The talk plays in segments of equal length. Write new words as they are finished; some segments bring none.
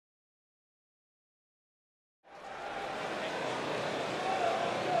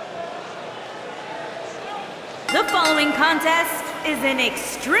The following contest is an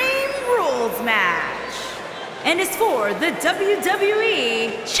Extreme Rules match and is for the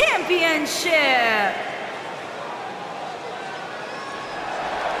WWE Championship.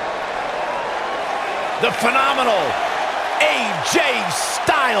 The phenomenal AJ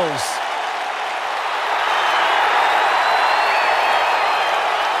Styles.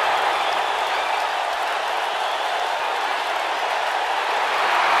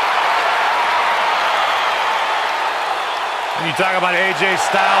 When you talk about AJ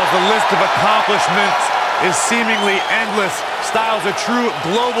Styles, the list of accomplishments is seemingly endless. Styles a true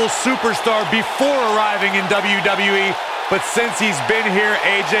global superstar before arriving in WWE, but since he's been here,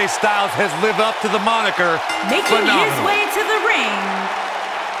 AJ Styles has lived up to the moniker Making phenomenal. his way to the ring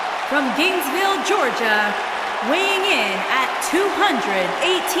from Gainesville, Georgia, weighing in at 218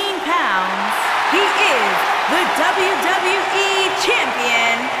 pounds, he is the WWE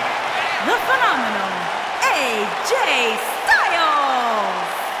Champion, the phenomenal AJ Styles.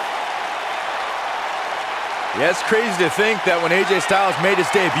 Yeah, it's crazy to think that when AJ Styles made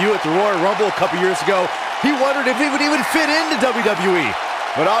his debut at the Royal Rumble a couple years ago, he wondered if he would even fit into WWE.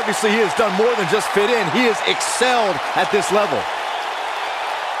 But obviously he has done more than just fit in. He has excelled at this level.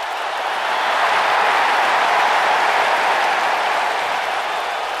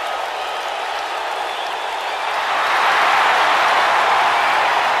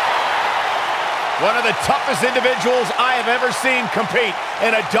 One of the toughest individuals I have ever seen compete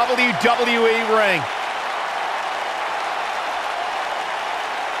in a WWE ring.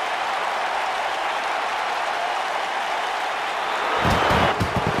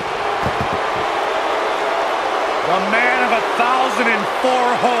 The man of 1,004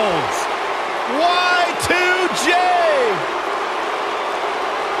 holds. Y2J!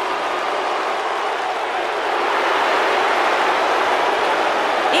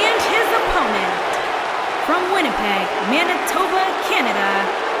 And his opponent, from Winnipeg, Manitoba, Canada,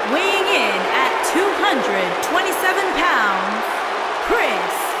 weighing in at 227 pounds,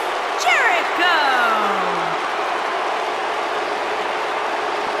 Jericho.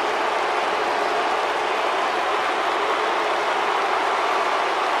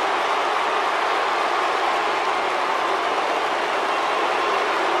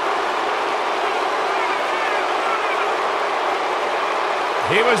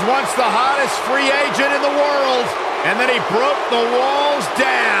 He was once the hottest free agent in the world, and then he broke the walls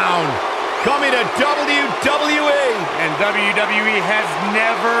down. Coming to WWE. And WWE has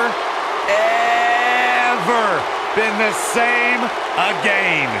never, ever been the same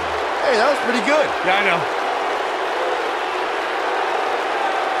again. Hey, that was pretty good. Yeah, I know.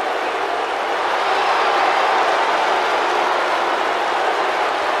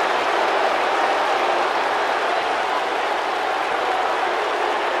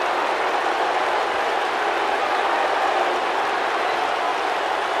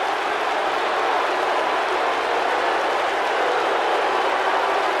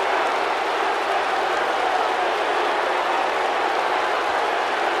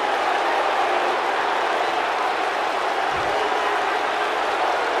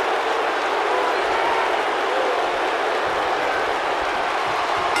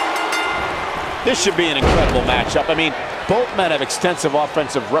 This should be an incredible matchup. I mean, both men have extensive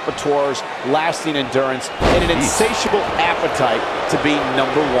offensive repertoires, lasting endurance, and an insatiable appetite to be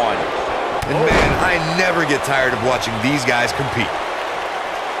number one. And man, I never get tired of watching these guys compete.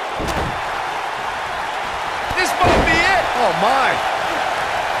 This might be it. Oh, my.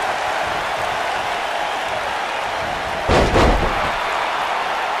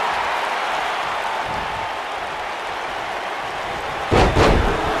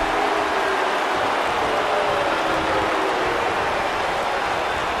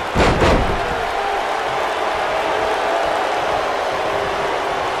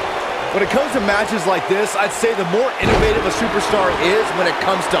 When it comes to matches like this, I'd say the more innovative a superstar is when it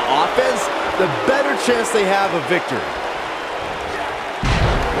comes to offense, the better chance they have of victory.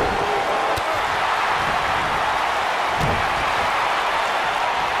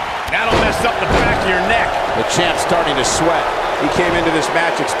 That'll mess up the back of your neck. The champ's starting to sweat. He came into this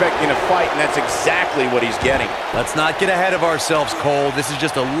match expecting a fight, and that's exactly what he's getting. Let's not get ahead of ourselves, Cole. This is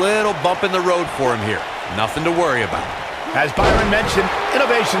just a little bump in the road for him here. Nothing to worry about. As Byron mentioned,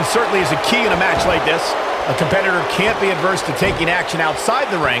 innovation certainly is a key in a match like this. A competitor can't be adverse to taking action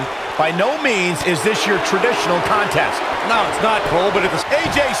outside the ring. By no means is this your traditional contest. No, it's not, Cole, but it's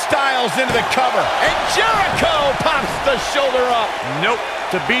AJ Styles into the cover, and Jericho pops the shoulder up. nope.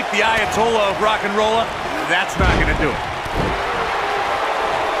 To beat the Ayatollah of rock and rolla, that's not going to do it.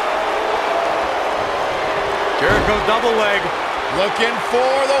 Jericho double leg. Looking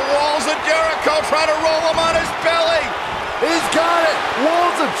for the walls of Jericho, trying to roll him on his belly. He's got it!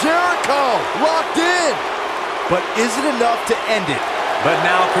 Walls of Jericho! Locked in! But is it enough to end it? But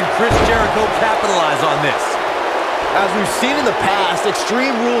now can Chris Jericho capitalize on this? As we've seen in the past,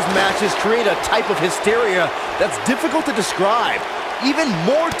 Extreme Rules matches create a type of hysteria that's difficult to describe, even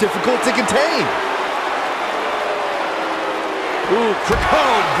more difficult to contain. Ooh,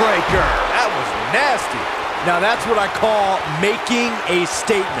 code breaker. That was nasty. Now that's what I call making a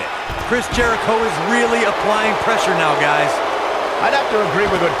statement. Chris Jericho is really applying pressure now, guys. I'd have to agree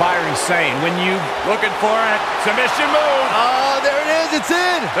with what Byron's saying. When you looking for it, submission move. Oh, there it is. It's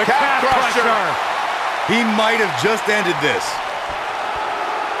in. The calf crusher. He might have just ended this.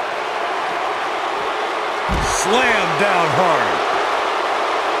 Slam down hard.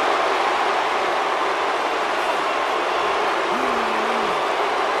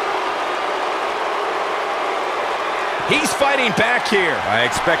 He's fighting back here. I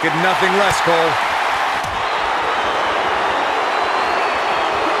expected nothing less, Cole.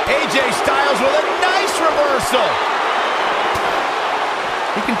 AJ Styles with a nice reversal.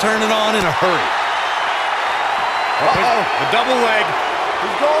 He can turn it on in a hurry. Uh-oh. The double leg.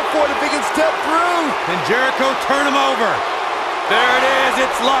 He's going for it if he can step through. Can Jericho turn him over? There it is.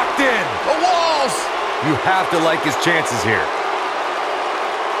 It's locked in. The walls. You have to like his chances here.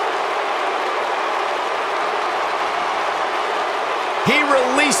 He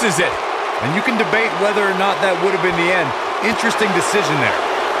releases it. And you can debate whether or not that would have been the end. Interesting decision there.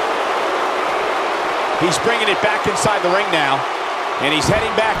 He's bringing it back inside the ring now, and he's heading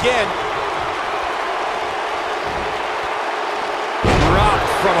back in.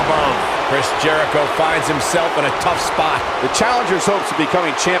 Dropped from above. Chris Jericho finds himself in a tough spot. The challenger's hopes of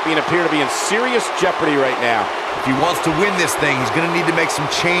becoming champion appear to be in serious jeopardy right now. If he wants to win this thing, he's going to need to make some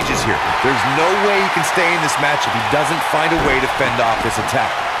changes here. There's no way he can stay in this match if he doesn't find a way to fend off this attack.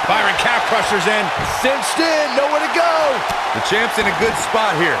 Byron calf crusher's in. Cinched in. Nowhere to go. The champ's in a good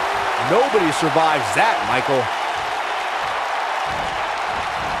spot here. Nobody survives that, Michael.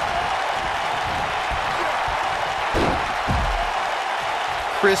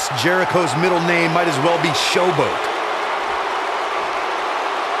 Chris Jericho's middle name might as well be Showboat.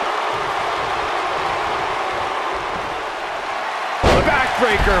 The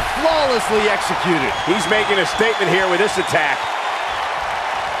backbreaker flawlessly executed. He's making a statement here with this attack.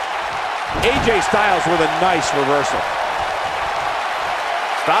 AJ Styles with a nice reversal.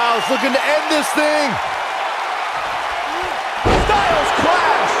 Styles looking to end this thing. Styles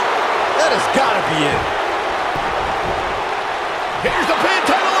clash. That has got to be it. Here's the pin,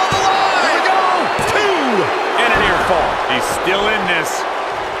 title on the line. Here we go. 2. And a near fall. He's still in this.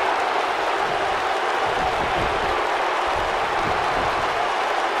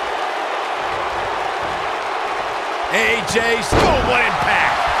 AJ, what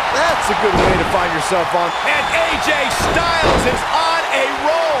impact. That's a good way to find yourself on. And AJ Styles is on a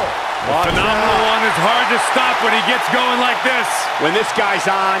roll. Phenomenal one. It's hard to stop when he gets going like this. When this guy's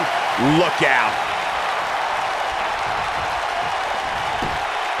on, look out.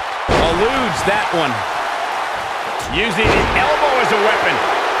 Eludes that one. Using the elbow as a weapon.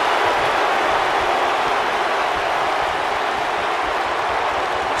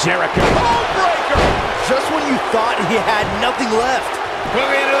 Jericho. Breaker. Just when you thought he had nothing left.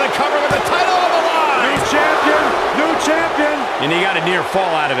 Moving into the cover with the title on the line. New champion. New champion. And he got a near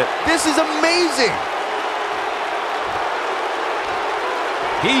fall out of it. This is amazing.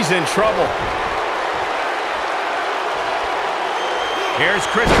 He's in trouble. Here's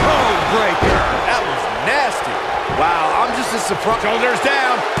Chris. Code breaker. That was nasty. Wow, I'm just as surprised. Shoulders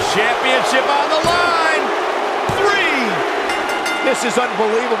down. Championship on the line. 3. This is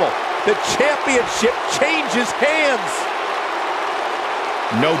unbelievable. The championship changes hands.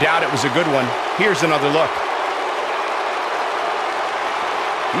 No doubt it was a good one. Here's another look.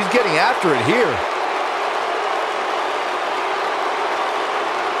 He's getting after it here.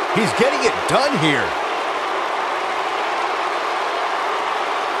 He's getting it done here.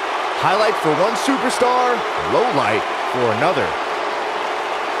 Highlight for one superstar, low light for another.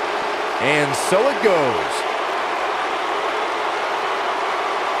 And so it goes.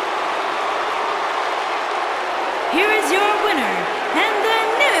 Here is your winner and the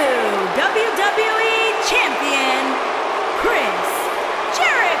new WWE Champion, Chris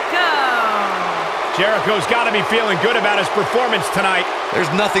Jericho. Jericho's got to be feeling good about his performance tonight.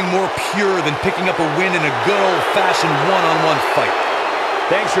 There's nothing more pure than picking up a win in a good old-fashioned one-on-one fight.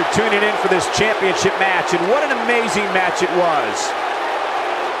 Thanks for tuning in for this championship match, and what an amazing match it was.